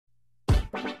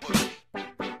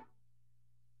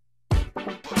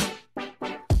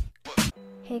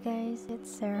Hey guys,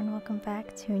 it's Sarah and welcome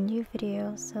back to a new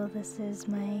video. So this is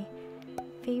my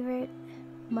favorite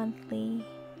monthly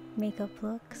makeup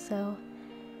look. So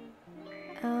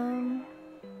I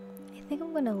think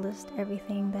I'm gonna list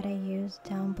everything that I use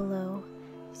down below,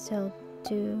 so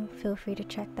do feel free to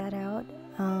check that out.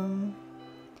 I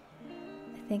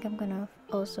think I'm gonna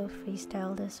also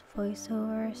freestyle this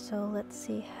voiceover, so let's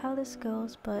see how this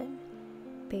goes. But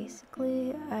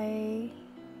basically I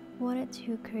wanted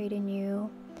to create a new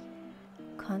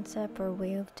concept or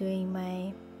way of doing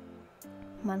my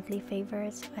monthly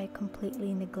favorites. I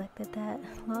completely neglected that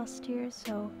last year,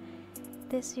 so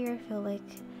this year I feel like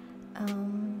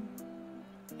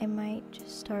I might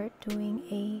just start doing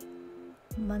a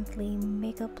monthly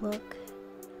makeup look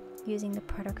using the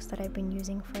products that I've been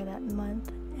using for that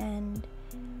month. And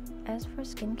as for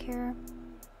skincare,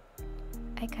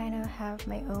 I kind of have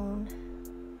my own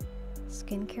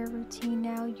skincare routine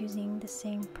now using the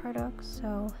same products,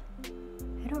 so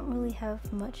I don't really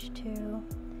have much to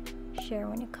share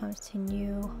when it comes to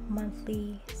new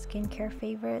monthly skincare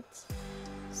favorites.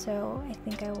 So I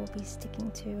think I will be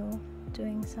sticking to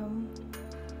doing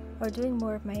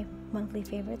more of my monthly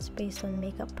favorites based on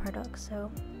makeup products.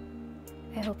 So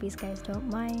I hope these guys don't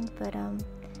mind. But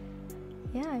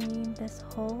yeah, I mean, this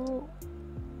whole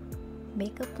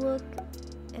makeup look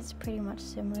is pretty much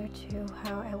similar to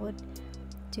how I would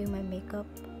do my makeup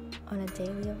on a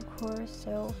daily, of course.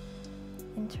 So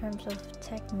in terms of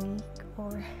technique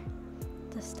or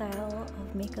the style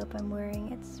of makeup I'm wearing,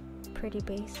 it's pretty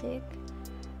basic,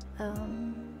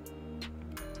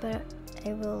 but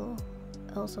I will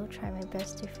also try my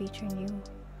best to feature new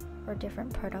or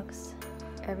different products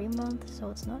every month, so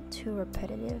it's not too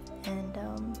repetitive. And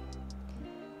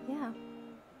yeah,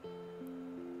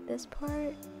 this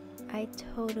part I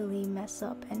totally mess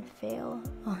up and fail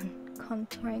on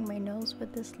contouring my nose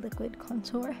with this liquid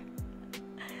contour.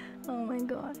 Oh my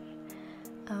gosh.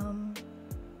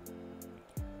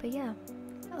 But yeah,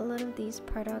 a lot of these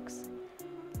products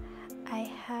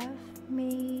I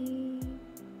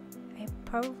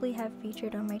probably have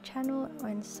featured on my channel,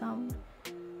 and some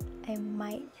I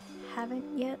might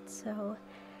haven't yet. So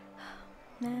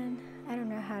man, I don't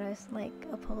know how to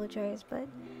apologize, but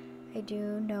I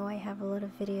do know I have a lot of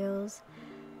videos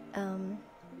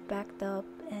backed up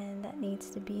and that needs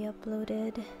to be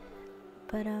uploaded.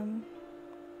 But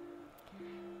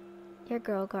your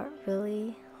girl got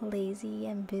really lazy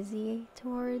and busy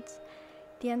towards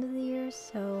the end of the year,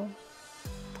 so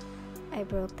I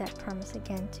broke that promise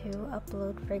again to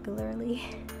upload regularly.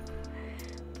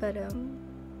 But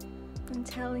I'm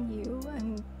telling you,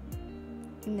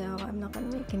 I'm not gonna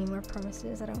make any more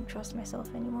promises. I don't trust myself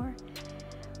anymore.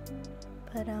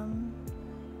 But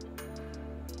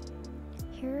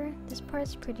here, this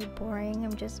part's pretty boring.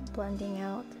 I'm just blending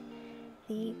out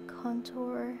the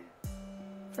contour.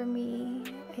 For me,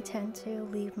 I tend to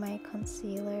leave my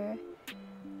concealer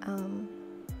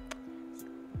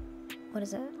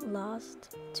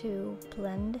last to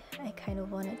blend. I kind of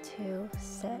want it to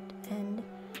set and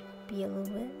be a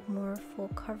little bit more full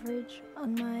coverage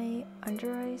on my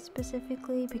under eyes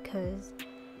specifically, because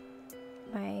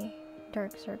my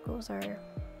dark circles are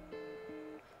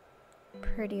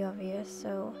pretty obvious,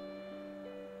 so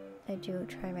I do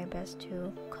try my best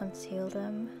to conceal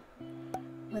them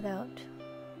without,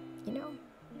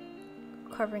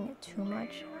 covering it too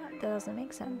much. That doesn't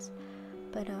make sense.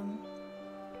 But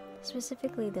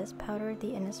specifically this powder,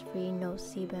 the Innisfree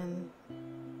No-Sebum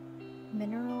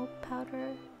mineral powder,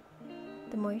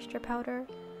 the moisture powder,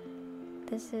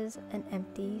 this is an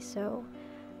empty, so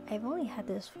I've only had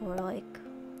this for like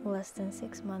less than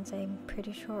 6 months, I'm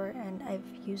pretty sure, and I've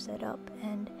used it up.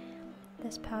 And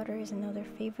this powder is another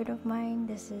favorite of mine.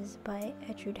 This is by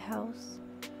Etude house.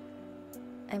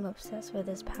 I'm obsessed with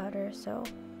this powder, so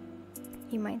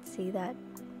you might see that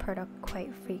product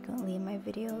quite frequently in my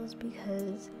videos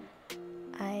because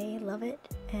I love it,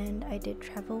 and I did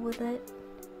travel with it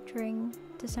during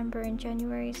December and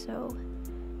January, so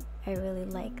I really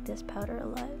like this powder a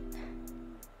lot.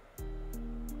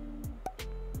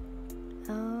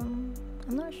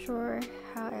 I'm not sure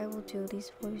how I will do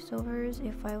these voiceovers,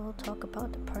 if I will talk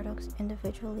about the products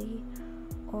individually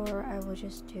or I will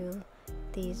just do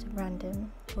these random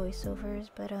voiceovers.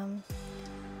 But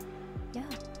yeah,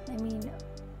 I mean,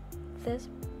 this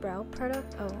brow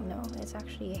product, oh no, it's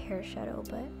actually a hair shadow,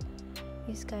 but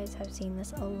you guys have seen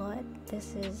this a lot.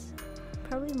 This is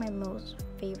probably my most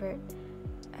favorite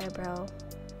eyebrow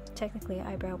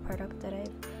product that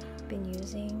I've been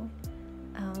using.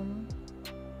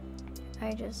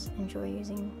 I just enjoy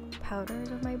using powders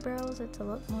on my brows. It's a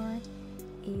lot more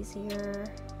easier,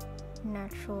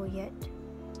 natural, yet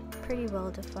pretty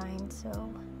well defined, so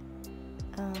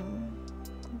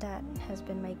that has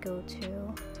been my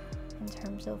go-to in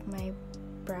terms of my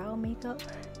brow makeup.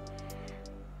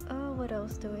 Oh, what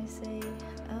else do I say?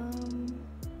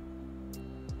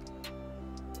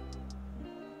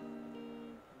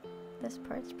 This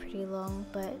part's pretty long,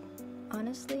 but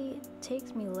honestly it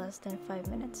takes me less than 5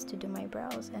 minutes to do my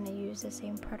brows, and I use the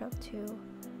same product to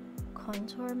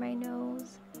contour my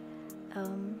nose.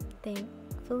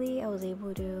 Thankfully I was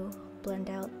able to blend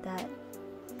out that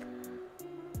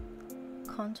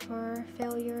contour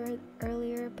failure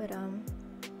earlier, but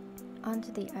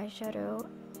onto the eyeshadow.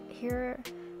 Here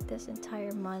this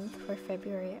entire month for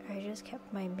February I just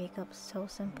kept my makeup so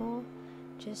simple,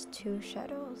 just 2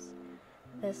 shadows,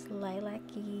 this lilac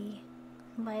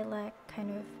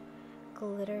kind of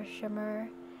glitter shimmer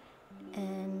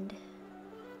and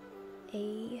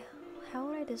a, how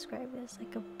would I describe this,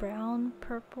 like a brown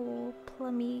purple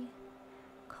plummy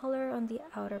color on the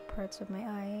outer parts of my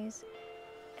eyes.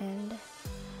 And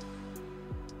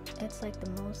it's like the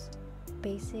most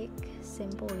basic,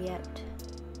 simple yet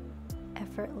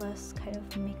effortless kind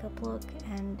of makeup look,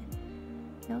 and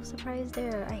no surprise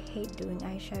there, I hate doing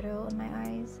eyeshadow on my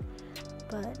eyes,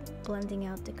 but blending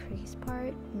out the crease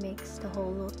part makes the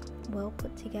whole look well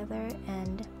put together.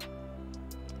 And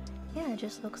yeah, it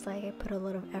just looks like I put a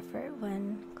lot of effort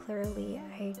when clearly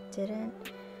I didn't.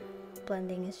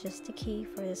 Blending is just the key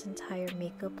for this entire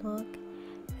makeup look.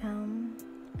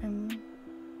 I'm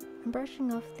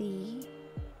brushing off the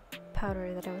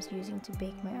powder that I was using to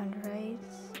bake my under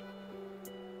eyes,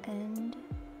 and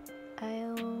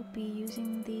I'll be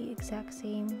using the exact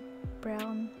same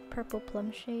brown purple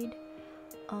plum shade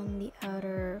on the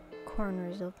outer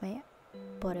corners of my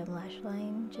bottom lash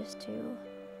line just to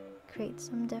create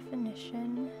some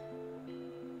definition.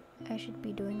 I should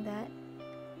be doing that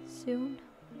soon,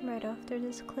 right after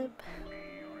this clip.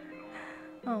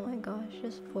 Oh my gosh,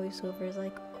 just voiceovers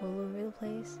like all over the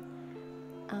place.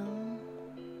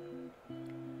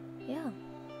 Yeah.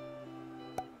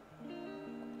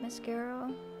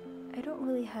 Mascara. I don't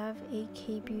really have a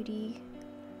Kbeauty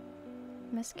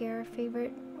mascara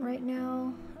favorite right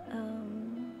now.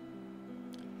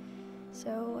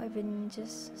 So I've been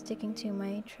just sticking to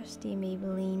my trusty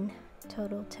Maybelline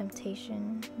Total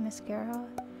Temptation mascara.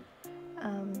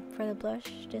 For the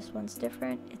blush, this one's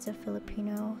different. It's a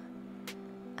Filipino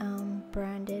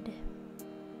branded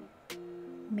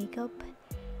makeup,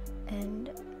 and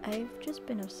I've just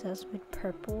been obsessed with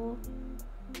purple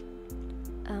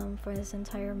for this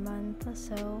entire month,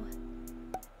 so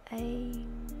I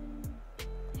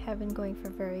have been going for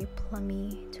very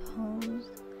plummy tones.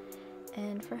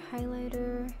 And for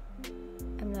highlighter,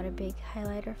 I'm not a big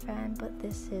highlighter fan, but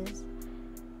this is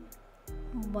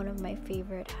one of my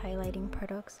favorite highlighting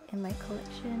products in my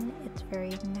collection. It's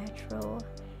very natural,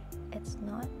 it's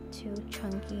not too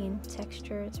chunky in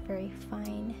texture, it's very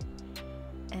fine,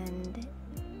 and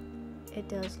it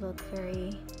does look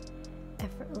very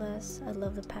effortless. I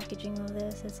love the packaging of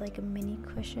this. It's like a mini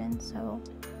cushion, so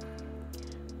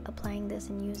applying this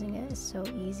and using it is so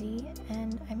easy.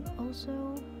 And I've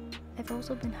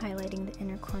also been highlighting the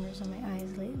inner corners of my eyes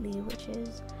lately, which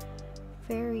is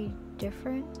very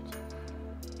different.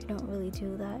 I don't really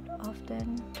do that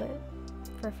often, but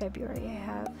for February I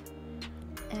have.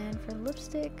 And for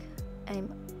lipstick,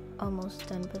 I'm almost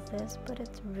done with this, but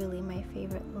it's really my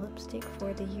favorite lipstick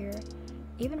for the year,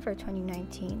 even for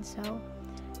 2019. So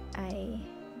I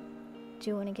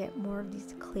do want to get more of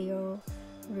these CLIO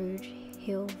Rouge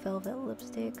Heel Velvet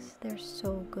lipsticks. They're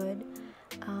so good.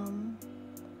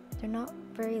 They're not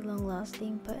very long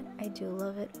lasting, but I do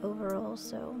love it overall,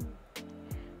 so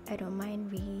I don't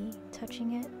mind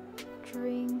retouching it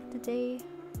during the day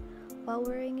while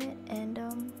wearing it. And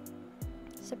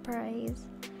surprise,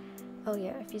 oh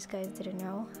yeah, if you guys didn't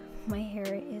know, my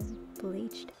hair is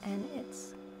bleached and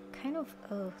it's kind of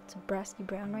it's a brassy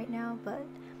brown right now, but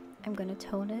I'm gonna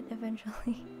tone it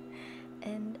eventually.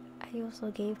 And I also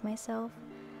gave myself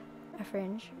a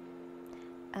fringe.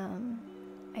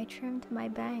 I trimmed my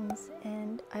bangs,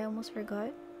 and I almost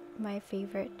forgot my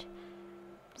favorite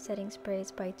setting sprays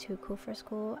by Too Cool for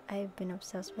School. I've been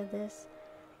obsessed with this.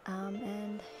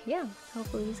 And yeah,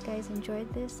 hopefully you guys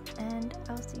enjoyed this, and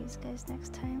I'll see you guys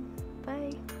next time.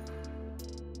 Bye.